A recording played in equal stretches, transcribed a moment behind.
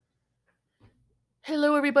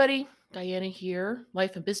Hello, everybody. Diana here,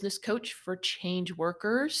 life and business coach for change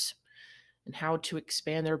workers and how to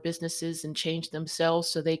expand their businesses and change themselves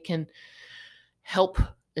so they can help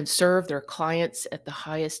and serve their clients at the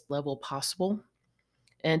highest level possible.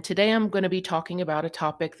 And today I'm going to be talking about a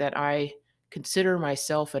topic that I consider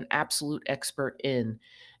myself an absolute expert in,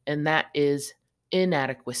 and that is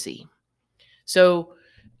inadequacy. So,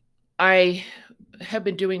 I have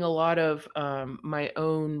been doing a lot of my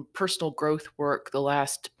own personal growth work the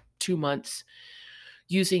last 2 months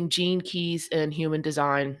using gene keys and human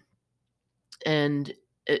design. And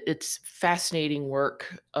it's fascinating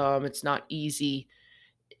work. It's not easy.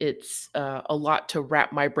 It's a lot to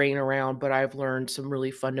wrap my brain around, but I've learned some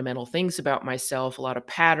really fundamental things about myself, a lot of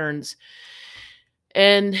patterns.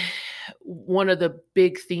 And one of the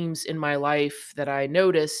big themes in my life that I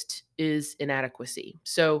noticed is inadequacy.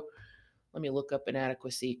 So let me look up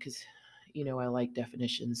inadequacy because, I like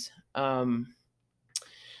definitions.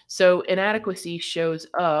 So inadequacy shows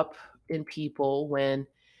up in people when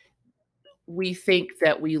we think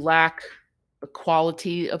that we lack the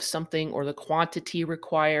quality of something or the quantity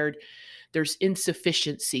required. There's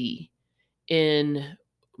insufficiency in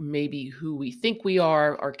maybe who we think we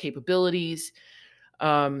are, our capabilities,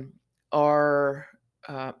 um, our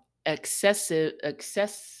accessible.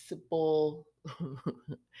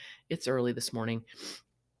 It's early this morning.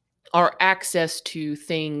 Our access to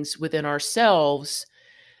things within ourselves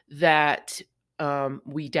that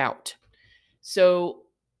we doubt. So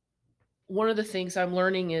one of the things I'm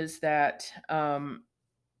learning is that I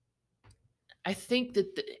think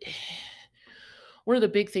that one of the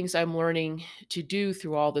big things I'm learning to do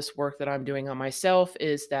through all this work that I'm doing on myself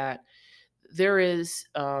is that there is,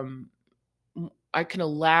 I can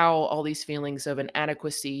allow all these feelings of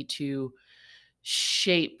inadequacy to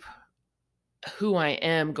shape who I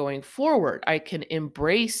am going forward. I can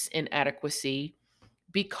embrace inadequacy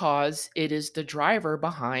because it is the driver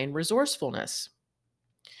behind resourcefulness.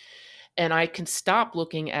 And I can stop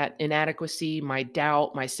looking at inadequacy, my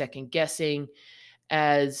doubt, my second guessing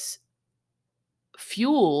as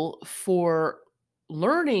fuel for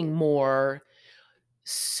learning more.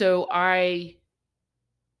 So I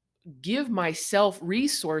give myself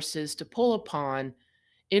resources to pull upon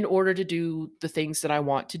in order to do the things that I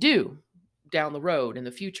want to do down the road in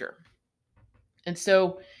the future. And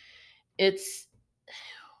so it's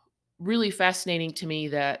really fascinating to me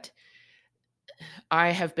that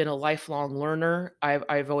I have been a lifelong learner.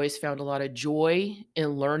 I've always found a lot of joy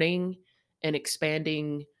in learning and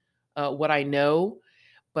expanding what I know.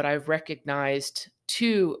 But I've recognized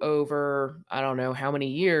too over I don't know how many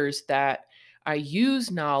years that I use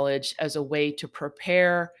knowledge as a way to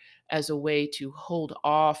prepare, as a way to hold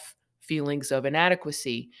off feelings of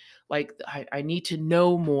inadequacy. Like I need to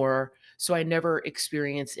know more so I never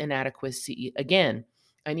experience inadequacy again.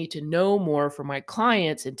 I need to know more for my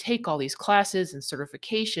clients and take all these classes and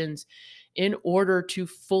certifications in order to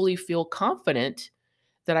fully feel confident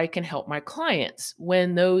that I can help my clients.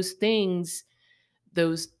 When those things,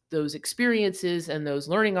 those experiences and those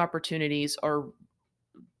learning opportunities are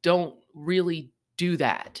don't really do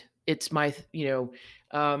that. It's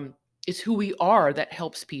it's who we are that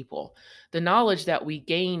helps people. The knowledge that we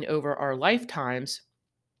gain over our lifetimes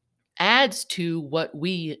adds to what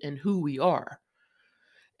we and who we are.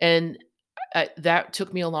 And that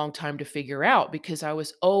took me a long time to figure out because I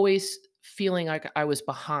was always feeling like I was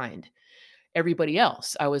behind everybody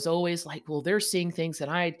else. I was always like, well, they're seeing things that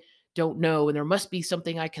I don't know, and there must be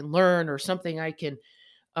something I can learn or something I can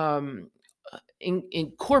um,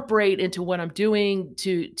 incorporate into what I'm doing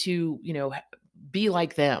to be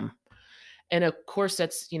like them. And of course,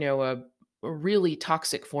 that's a really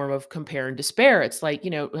toxic form of compare and despair. It's like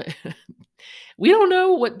we don't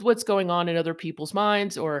know what's going on in other people's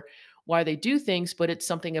minds or why they do things, but it's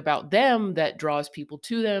something about them that draws people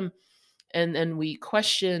to them. And then we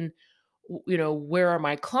question, where are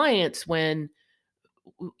my clients when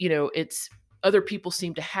it's other people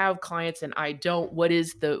seem to have clients and I don't. What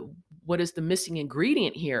is the missing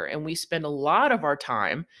ingredient here? And we spend a lot of our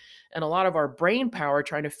time and a lot of our brain power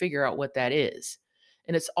trying to figure out what that is.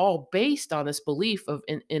 And it's all based on this belief of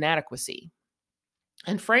inadequacy.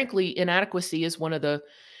 And frankly, inadequacy is one of the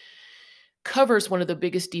covers one of the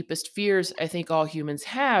biggest, deepest fears I think all humans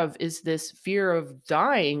have is this fear of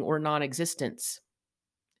dying or non-existence.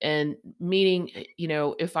 And meaning,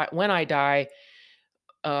 if I when I die,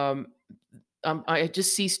 um, I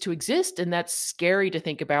just cease to exist, and that's scary to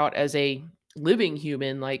think about as a living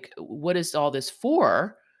human. Like, what is all this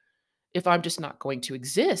for if I'm just not going to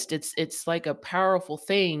exist? It's like a powerful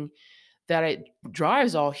thing that it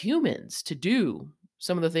drives all humans to do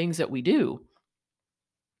some of the things that we do.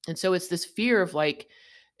 And so it's this fear of like,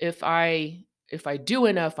 if I do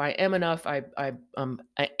enough, I am enough, I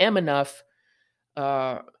am enough,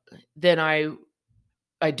 uh, then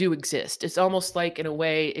I do exist. It's almost like in a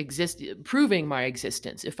way exist proving my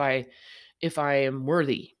existence if I am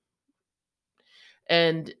worthy.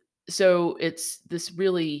 And so it's this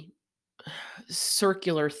really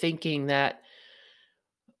circular thinking that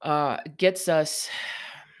gets us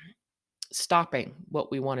stopping what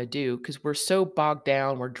we want to do because we're so bogged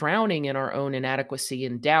down, we're drowning in our own inadequacy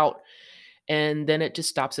and doubt, and then it just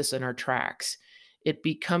stops us in our tracks. It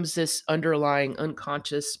becomes this underlying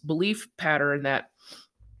unconscious belief pattern that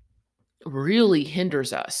really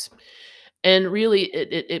hinders us. And really,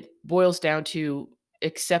 it boils down to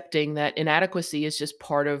accepting that inadequacy is just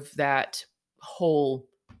part of that whole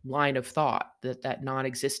line of thought, that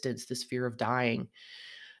non-existence, this fear of dying,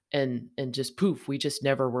 and just poof, we just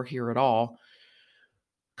never were here at all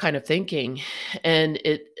kind of thinking. And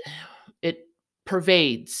it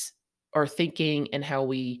pervades our thinking and how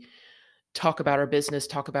we talk about our business,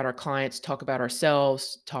 talk about our clients, talk about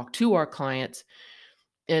ourselves, talk to our clients.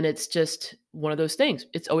 And it's just one of those things.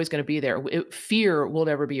 It's always going to be there. Fear will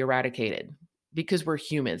never be eradicated because we're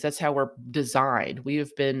humans. That's how we're designed. We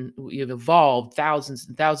have evolved thousands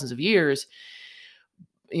and thousands of years,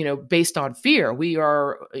 based on fear. We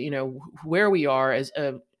are, where we are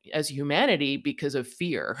as humanity because of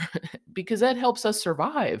fear, because that helps us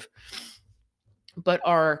survive. But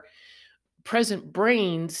our present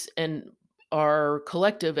brains and our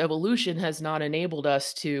collective evolution has not enabled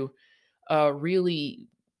us to really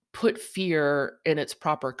put fear in its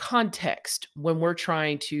proper context when we're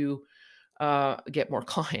trying to get more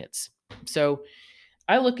clients. So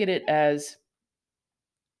I look at it as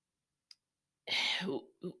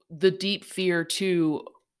the deep fear too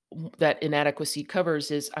that inadequacy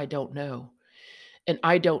covers is I don't know. And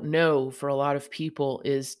I don't know for a lot of people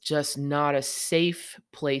is just not a safe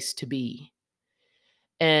place to be.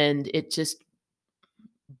 And it just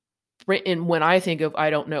and when I think of I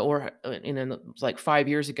don't know, or like 5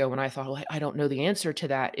 years ago when I thought, "Well, I don't know the answer to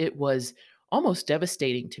that," it was almost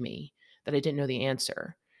devastating to me that I didn't know the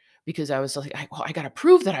answer because I was like, well, I got to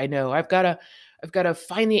prove that I know. I've got to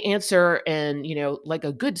find the answer, and like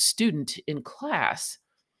a good student in class,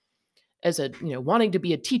 as a wanting to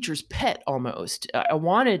be a teacher's pet almost. I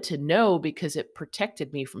wanted to know because it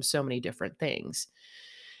protected me from so many different things.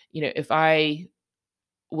 If I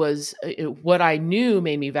was what I knew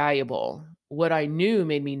made me valuable. What I knew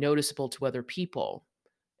made me noticeable to other people.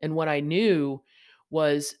 And what I knew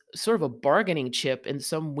was sort of a bargaining chip in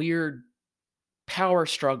some weird power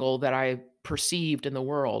struggle that I perceived in the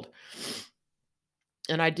world.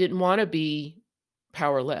 And I didn't want to be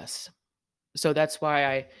powerless. So that's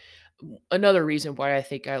why another reason why I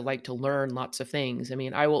think I like to learn lots of things. I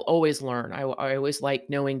mean, I will always learn. I always like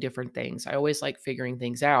knowing different things. I always like figuring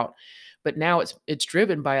things out. But now it's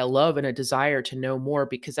driven by a love and a desire to know more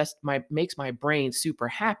because that's my makes my brain super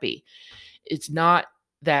happy. It's not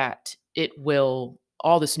that it will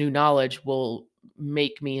all this new knowledge will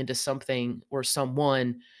make me into something or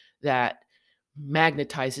someone that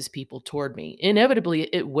magnetizes people toward me. Inevitably,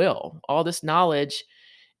 it will. All this knowledge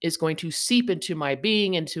is going to seep into my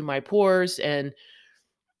being, into my pores, and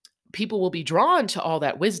people will be drawn to all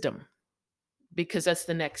that wisdom because that's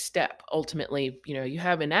the next step. Ultimately, you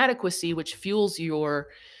have inadequacy, which fuels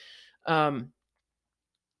um,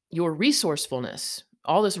 your resourcefulness.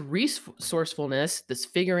 All this resourcefulness, this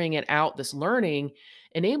figuring it out, this learning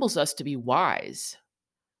enables us to be wise,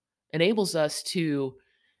 enables us to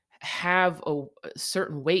have a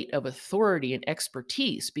certain weight of authority and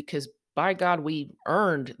expertise because by God we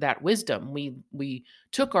earned that wisdom. We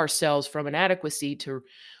took ourselves from inadequacy to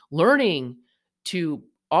learning to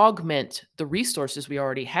augment the resources we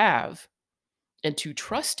already have and to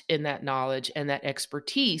trust in that knowledge and that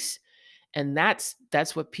expertise, and that's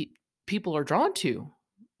what people are drawn to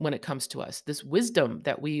when it comes to us, this wisdom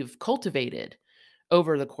that we've cultivated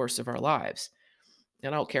over the course of our lives.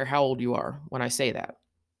 And I don't care how old you are when I say that.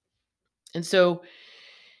 And so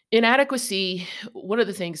inadequacy, one of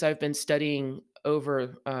the things I've been studying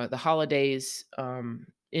over the holidays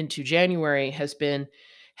into January has been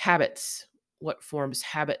habits, what forms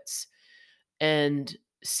habits, and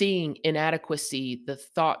seeing inadequacy, the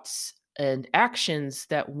thoughts and actions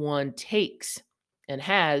that one takes and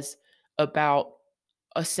has about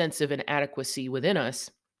a sense of inadequacy within us.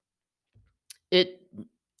 It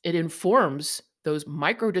it informs those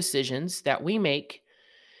micro decisions that we make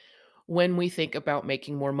when we think about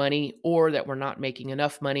making more money, or that we're not making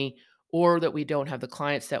enough money, or that we don't have the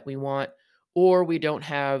clients that we want, or we don't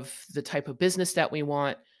have the type of business that we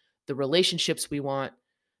want, the relationships we want,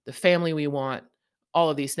 the family we want. all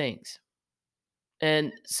of these things.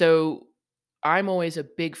 And so I'm always a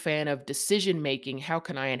big fan of decision making. How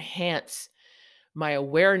can I enhance my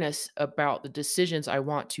awareness about the decisions I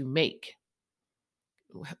want to make?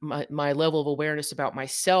 My level of awareness about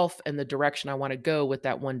myself and the direction I want to go with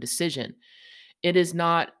that one decision. It is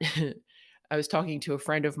not I was talking to a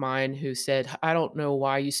friend of mine who said, "I don't know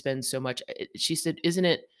why you spend so much." She said, "Isn't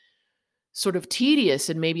it sort of tedious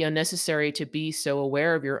and maybe unnecessary to be so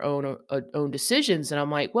aware of your own decisions?" And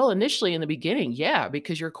I'm like, "Well, initially in the beginning, yeah,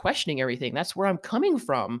 because you're questioning everything. That's where I'm coming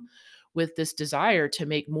from with this desire to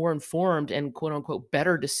make more informed and quote unquote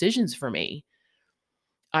better decisions for me.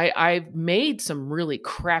 I've made some really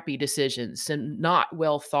crappy decisions and not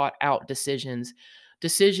well thought out decisions,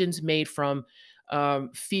 decisions made from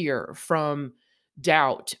fear, from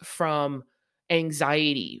doubt, from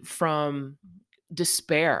anxiety, from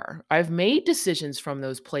despair. I've made decisions from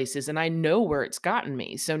those places and I know where it's gotten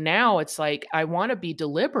me. So now it's like I want to be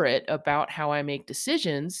deliberate about how I make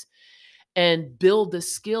decisions and build the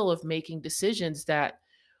skill of making decisions that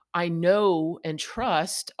I know and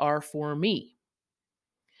trust are for me,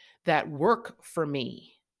 that work for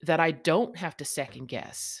me, that I don't have to second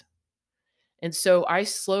guess. And so I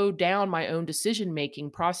slow down my own decision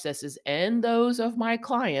making processes and those of my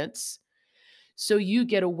clients. So you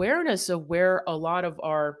get awareness of where a lot of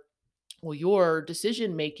your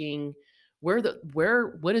decision making,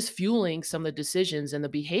 what is fueling some of the decisions and the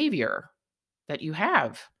behavior that you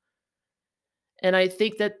have. And I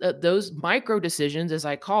think that those micro decisions, as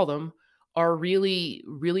I call them, are really,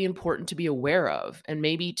 really important to be aware of and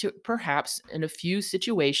maybe to perhaps in a few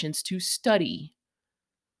situations to study.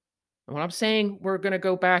 And when I'm saying we're going to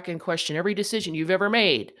go back and question every decision you've ever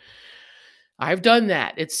made, I've done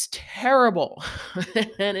that. It's terrible.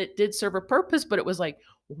 And it did serve a purpose, but it was like,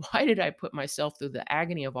 why did I put myself through the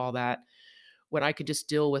agony of all that when I could just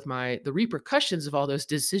deal with the repercussions of all those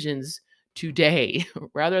decisions today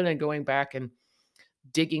rather than going back and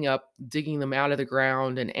digging them out of the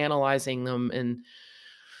ground and analyzing them. And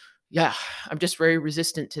yeah, I'm just very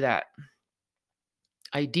resistant to that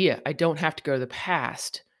idea. I don't have to go to the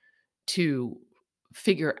past to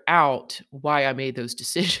figure out why I made those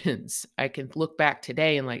decisions. I can look back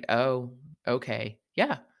today and like, oh, okay.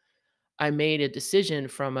 Yeah. I made a decision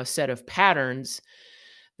from a set of patterns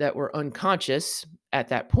that were unconscious at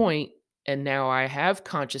that point, and now I have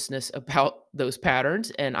consciousness about those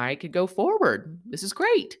patterns and I could go forward. This is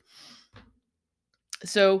great.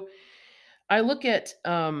 So I look at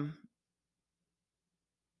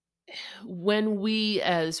when we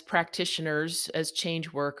as practitioners, as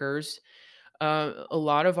change workers, a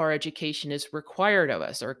lot of our education is required of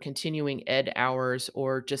us, or continuing ed hours,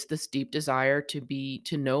 or just this deep desire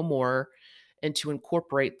to know more and to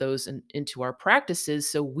incorporate those into our practices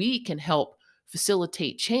so we can help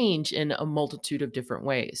facilitate change in a multitude of different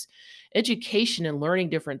ways. Education and learning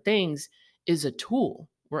different things is a tool.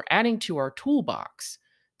 We're adding to our toolbox.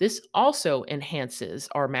 This also enhances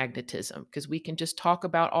our magnetism because we can just talk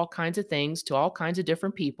about all kinds of things to all kinds of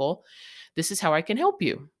different people. This is how I can help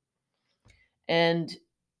you. And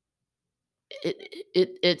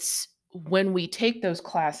it's when we take those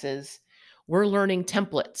classes, we're learning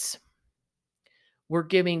templates. We're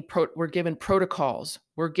given protocols.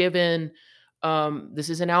 We're given this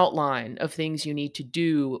is an outline of things you need to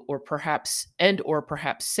do, or perhaps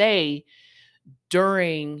say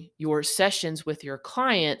during your sessions with your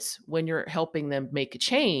clients when you're helping them make a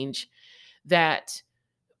change. That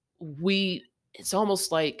we It's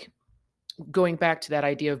almost like going back to that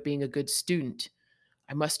idea of being a good student.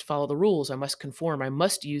 I must follow the rules. I must conform. I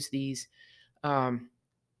must use um,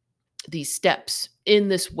 these steps in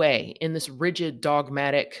this way, in this rigid,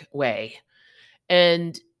 dogmatic way.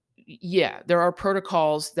 And yeah, there are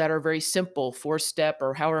protocols that are very simple, 4 step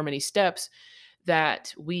or however many steps,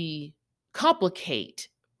 that we complicate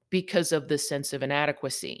because of this sense of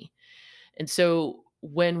inadequacy. And so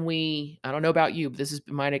I don't know about you, but this has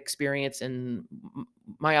been my experience and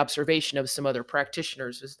my observation of some other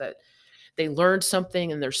practitioners, is that they learned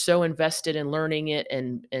something and they're so invested in learning it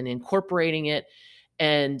and incorporating it.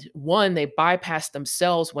 And one, they bypass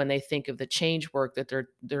themselves when they think of the change work that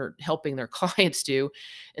they're helping their clients do.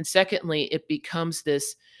 And secondly, it becomes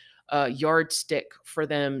this yardstick for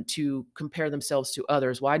them to compare themselves to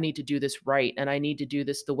others. Well, I need to do this right, and I need to do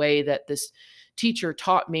this the way that this teacher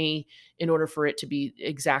taught me in order for it to be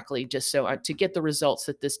exactly just so to get the results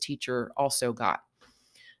that this teacher also got.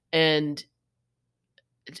 And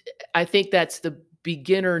I think that's the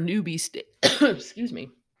beginner newbie excuse me,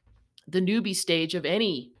 the newbie stage of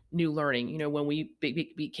any new learning. When we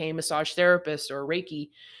became massage therapists or Reiki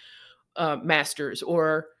masters,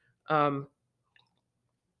 or um,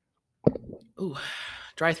 ooh,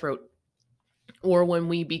 dry throat, or when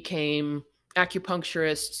we became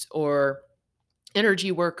acupuncturists or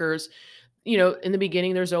energy workers. In the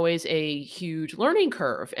beginning, there's always a huge learning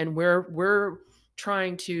curve, and we're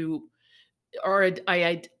trying to our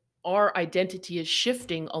our identity is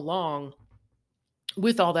shifting along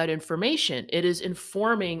with all that information. It is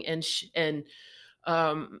informing and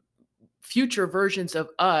um, future versions of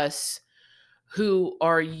us who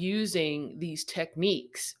are using these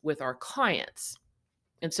techniques with our clients.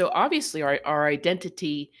 And so, obviously, our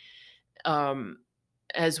identity, um,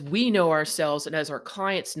 as we know ourselves and as our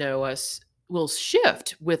clients know us, will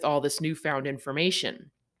shift with all this newfound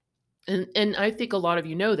information. And I think a lot of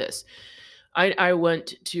you know this. I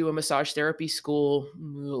went to a massage therapy school a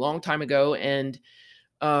long time ago, and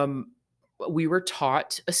um, we were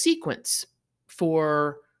taught a sequence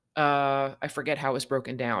for I forget how it was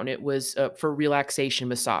broken down. It was for relaxation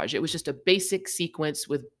massage. It was just a basic sequence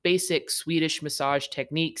with basic Swedish massage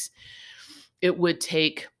techniques. It would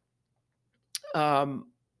take um,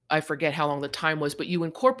 I forget how long the time was, but you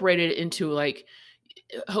incorporated it into, like,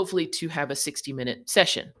 hopefully to have a 60-minute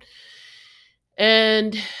session.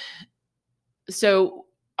 And so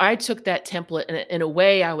I took that template, and in a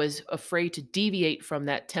way, I was afraid to deviate from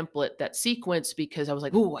that template, that sequence, because I was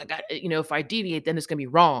like, "Ooh, I got if I deviate, then it's gonna be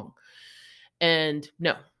wrong." And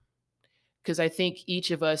no, because I think each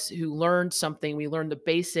of us who learned something, we learn the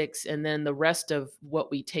basics, and then the rest of what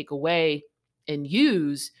we take away and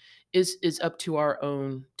use is up to our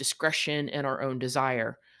own discretion and our own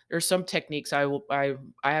desire. There's some techniques I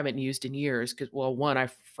haven't used in years because, well, one, I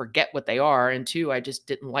forget what they are, and two, I just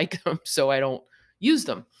didn't like them, so I don't use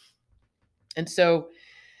them. And so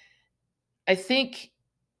I think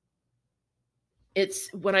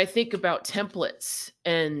it's when I think about templates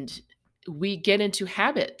and we get into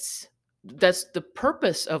habits, that's the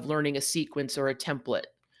purpose of learning a sequence or a template,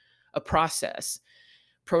 a process,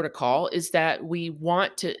 protocol, is that we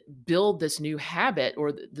want to build this new habit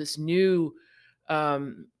or this new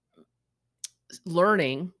um,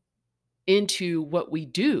 learning into what we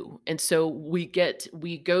do. And so we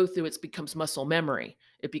go through, it becomes muscle memory,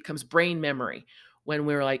 it becomes brain memory, when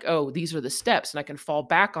we're like, oh, these are the steps, and I can fall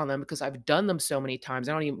back on them because I've done them so many times.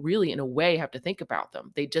 I don't even really, in a way, have to think about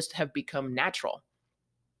them. They just have become natural.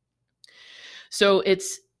 So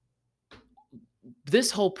it's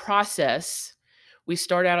this whole process. We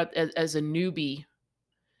start out as a newbie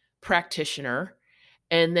practitioner,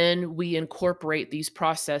 and then we incorporate these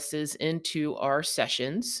processes into our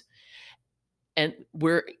sessions, and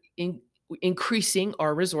we're increasing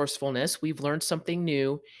our resourcefulness. We've learned something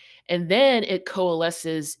new, and then it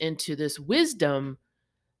coalesces into this wisdom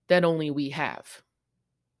that only we have.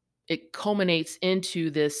 It culminates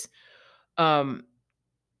um,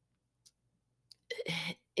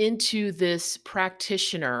 into this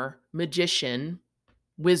practitioner, magician,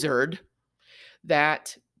 wizard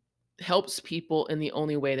that helps people in the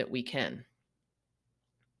only way that we can.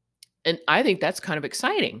 And I think that's kind of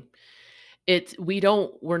exciting.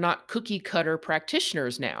 We're not cookie cutter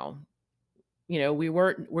practitioners now. We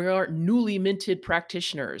aren't newly minted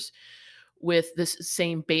practitioners with this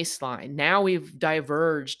same baseline. Now we've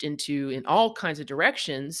diverged into in all kinds of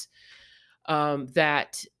directions,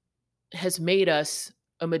 that has made us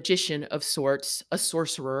a magician of sorts, a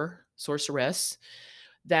sorcerer, sorceress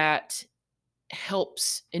that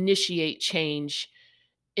helps initiate change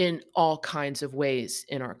in all kinds of ways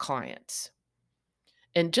in our clients.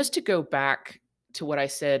 And just to go back to what I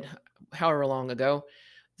said however long ago,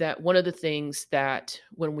 that one of the things that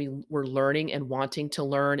when we were learning and wanting to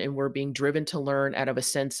learn and we're being driven to learn out of a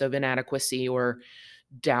sense of inadequacy or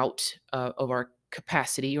doubt of our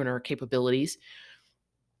capacity and our capabilities,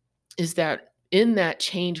 is that in that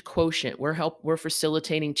change quotient, we're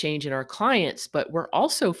facilitating change in our clients, but we're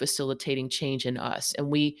also facilitating change in us. And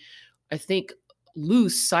we, I think,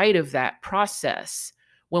 lose sight of that process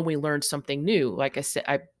when we learn something new. Like I said,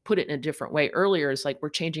 I put it in a different way earlier. It's like we're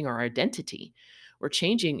changing our identity. We're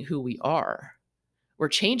changing who we are. We're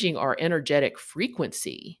changing our energetic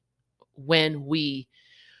frequency when we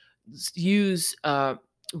use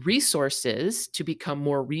resources to become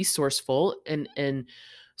more resourceful and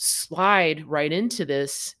slide right into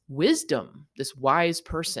this wisdom, this wise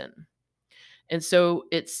person. And so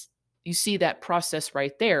you see that process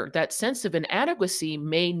right there. That sense of inadequacy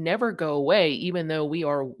may never go away, even though we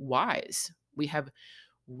are wise. We have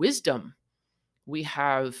wisdom. We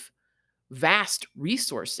have vast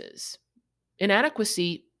resources.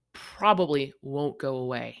 Inadequacy probably won't go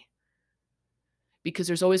away because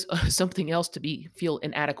there's always something else to feel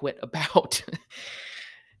inadequate about.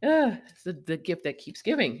 It's the gift that keeps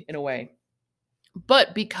giving, in a way.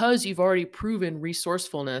 But because you've already proven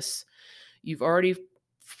resourcefulness, You've already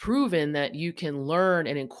proven that you can learn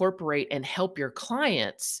and incorporate and help your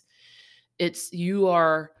clients. It's you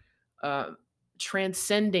are uh,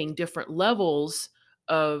 transcending different levels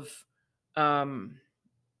of um,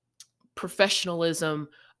 professionalism,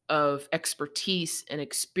 of expertise and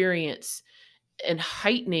experience, and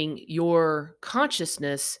heightening your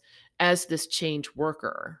consciousness as this change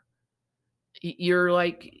worker. You're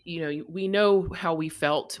like, we know how we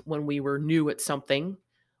felt when we were new at something,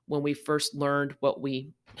 when we first learned what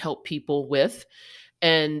we help people with.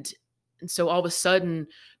 And so all of a sudden,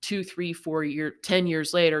 2, 3, 4 year, 10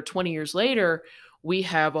 years later, 20 years later, we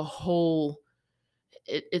have a whole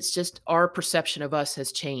it's just our perception of us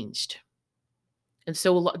has changed. And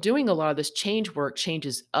so doing a lot of this change work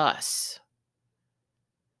changes us.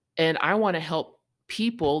 And I want to help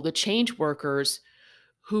people, the change workers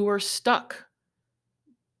who are stuck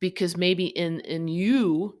because maybe in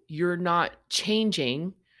you're not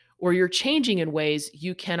changing, or you're changing in ways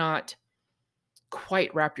you cannot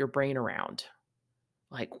quite wrap your brain around.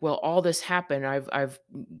 Like, well, all this happened. I've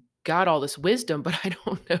got all this wisdom, but I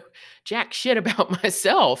don't know jack shit about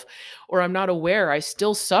myself, or I'm not aware. I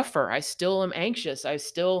still suffer. I still am anxious. I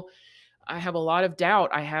have a lot of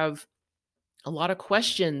doubt. I have a lot of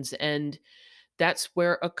questions, and that's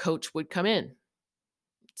where a coach would come in.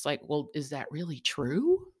 It's like, well, is that really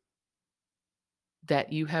true?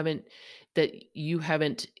 That you haven't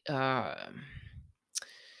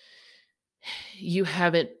you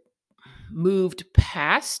haven't moved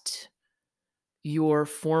past your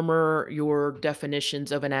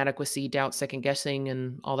definitions of inadequacy, doubt, second guessing,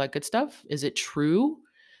 and all that good stuff? Is it true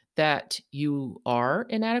that you are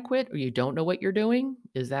inadequate or you don't know what you're doing?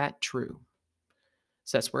 Is that true?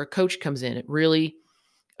 So that's where a coach comes in. It really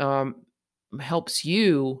um, helps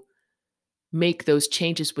you make those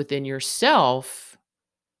changes within yourself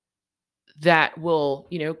that will,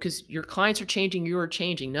 because your clients are changing, you are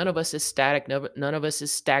changing. None of us is static. None of us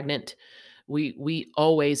is stagnant. We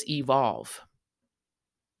always evolve,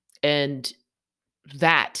 and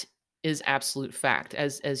that is absolute fact.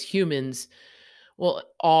 As humans, well,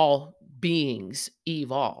 all beings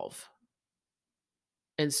evolve.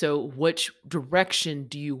 And so, which direction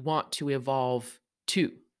do you want to evolve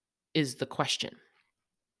to? Is the question,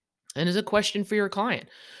 and is a question for your client.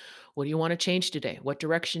 What do you want to change today? What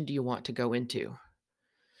direction do you want to go into?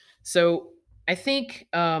 So, I think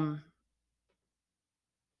going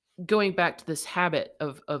back to this habit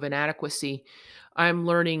of inadequacy, I'm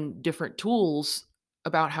learning different tools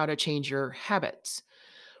about how to change your habits.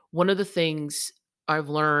 One of the things I've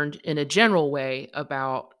learned in a general way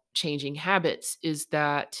about changing habits is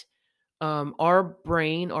that our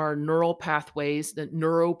brain, our neural pathways, the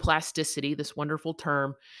neuroplasticity, this wonderful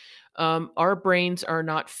term, our brains are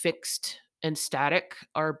not fixed and static.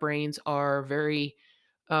 Our brains are very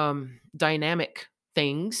dynamic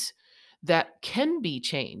things that can be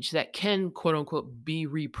changed, that can quote unquote be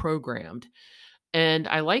reprogrammed. And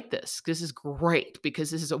I like this. This is great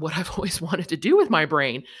because this is what I've always wanted to do with my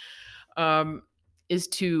brain, um, is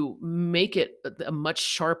to make it a much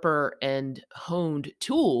sharper and honed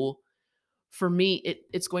tool for me.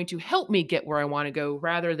 It's going to help me get where I want to go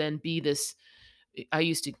rather than be this. I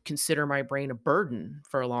used to consider my brain a burden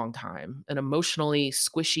for a long time, an emotionally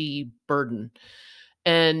squishy burden.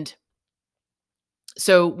 And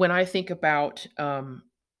so when I think about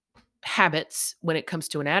habits, when it comes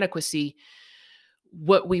to inadequacy,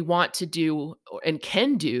 what we want to do and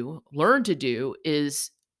can do, learn to do,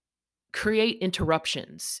 is create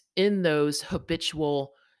interruptions in those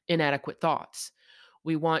habitual inadequate thoughts.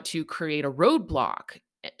 We want to create a roadblock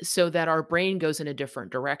so that our brain goes in a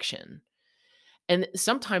different direction. And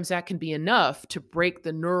sometimes that can be enough to break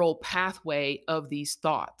the neural pathway of these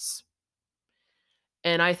thoughts.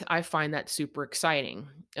 And I find that super exciting.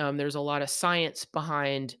 There's a lot of science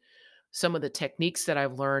behind some of the techniques that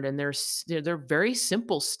I've learned, and they're very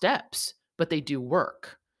simple steps, but they do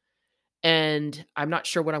work. And I'm not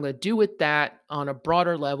sure what I'm going to do with that on a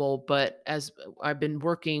broader level, but as I've been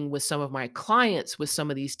working with some of my clients with some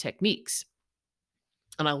of these techniques,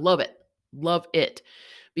 and I love it,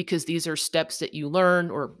 because these are steps that you learn,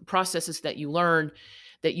 or processes that you learn,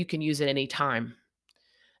 that you can use at any time.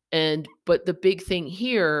 And but the big thing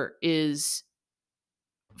here is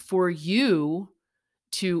for you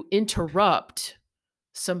to interrupt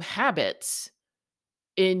some habits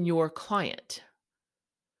in your client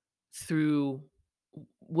through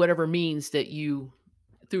whatever means that you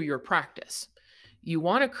through your practice. You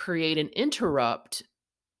want to create an interrupt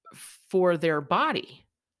for their body,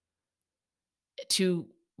 to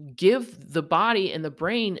give the body and the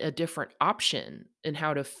brain a different option in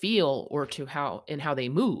how to feel, or to how they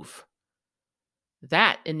move.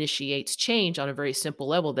 That initiates change on a very simple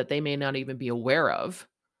level that they may not even be aware of.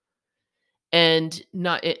 And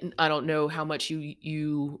not it, I don't know how much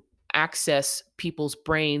you access people's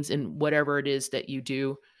brains in whatever it is that you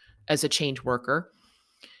do as a change worker,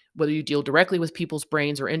 whether you deal directly with people's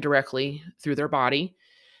brains or indirectly through their body,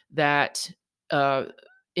 that uh,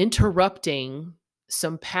 interrupting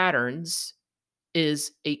some patterns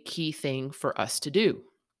is a key thing for us to do.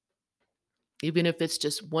 Even if it's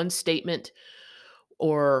just one statement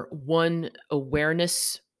or one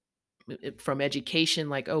awareness from education,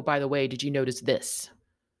 like, oh, by the way, did you notice this?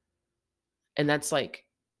 And that's like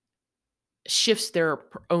shifts their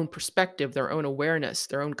own perspective, their own awareness,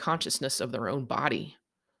 their own consciousness of their own body.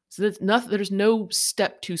 So that's nothing, there's no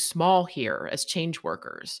step too small here as change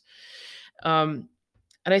workers. Um,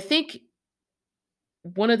 and I think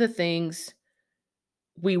one of the things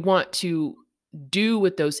we want to do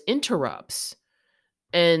with those interrupts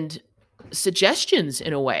and suggestions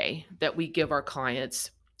in a way that we give our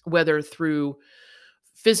clients, whether through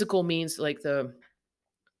physical means like the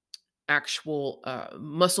actual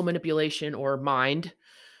muscle manipulation or mind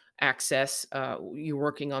access, you're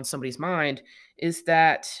working on somebody's mind, is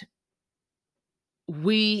that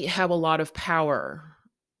we have a lot of power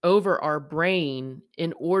over our brain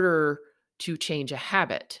in order to change a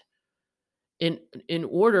habit, in in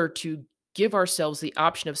order to give ourselves the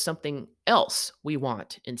option of something else we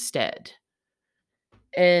want instead.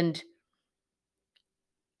 And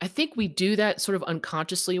I think we do that sort of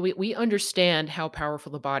unconsciously. We understand how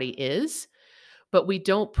powerful the body is, but we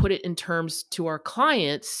don't put it in terms to our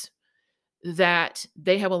clients that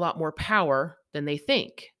they have a lot more power than they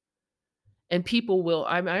think. And people will,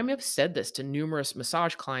 I've said this to numerous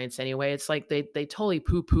massage clients anyway. It's like they totally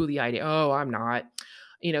poo-poo the idea. Oh, I'm not,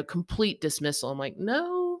 complete dismissal. I'm like,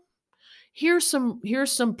 no, here's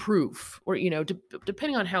some proof, or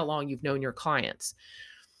depending on how long you've known your clients,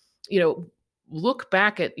 you know, look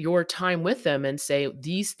back at your time with them and say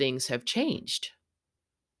these things have changed.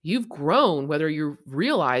 You've grown, whether you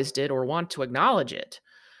realized it or want to acknowledge it.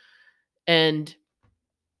 And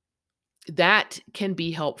that can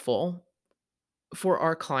be helpful for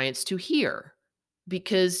our clients to hear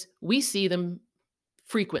because we see them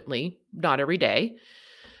frequently, not every day.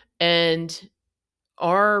 And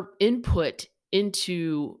our input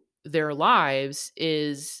into their lives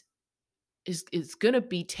is going to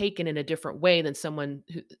be taken in a different way than someone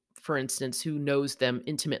who, for instance, who knows them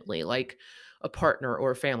intimately, like a partner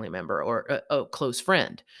or a family member or a close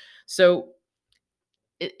friend. So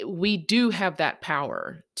we do have that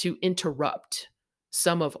power to interrupt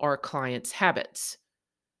some of our clients' habits.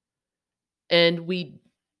 And we,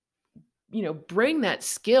 bring that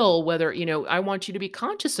skill, whether, I want you to be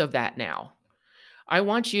conscious of that now. I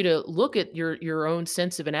want you to look at your own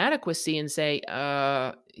sense of inadequacy and say,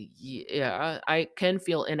 yeah, I can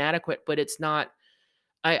feel inadequate, but it's not,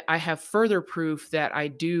 I have further proof that I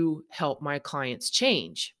do help my clients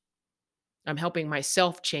change. I'm helping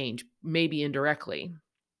myself change, maybe indirectly.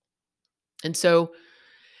 And so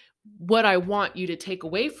what I want you to take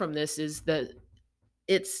away from this is that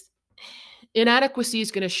it's inadequacy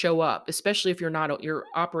is going to show up, especially if you're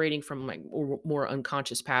operating from like more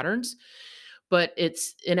unconscious patterns. But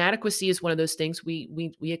it's inadequacy is one of those things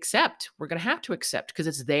we accept. We're going to have to accept because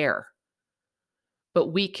it's there. But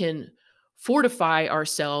we can fortify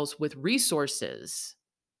ourselves with resources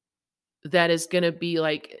that is going to be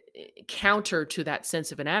like counter to that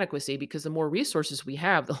sense of inadequacy, because the more resources we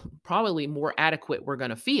have, the probably more adequate we're going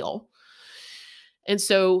to feel. And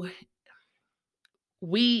so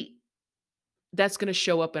we that's going to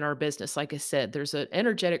show up in our business. Like I said, there's an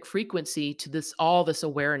energetic frequency to this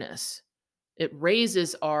awareness. It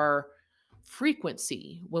raises our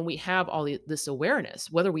frequency when we have this awareness,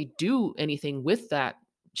 whether we do anything with that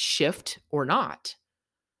shift or not.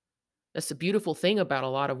 That's the beautiful thing about a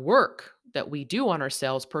lot of work that we do on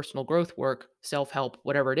ourselves, personal growth work, self-help,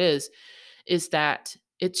 whatever it is that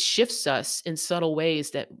it shifts us in subtle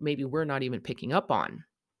ways that maybe we're not even picking up on.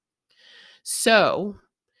 So,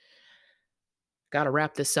 got to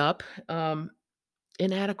wrap this up.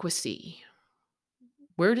 Inadequacy.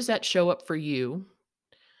 Where does that show up for you?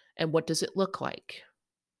 And what does it look like?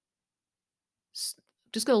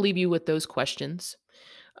 Just going to leave you with those questions.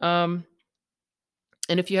 Um,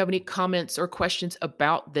 and if you have any comments or questions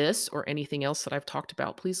about this or anything else that I've talked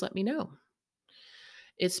about, please let me know.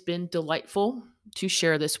 It's been delightful to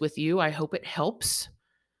share this with you. I hope it helps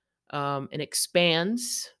and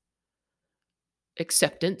expands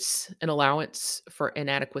acceptance and allowance for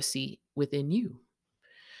inadequacy within you.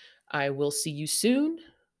 I will see you soon.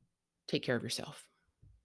 Take care of yourself.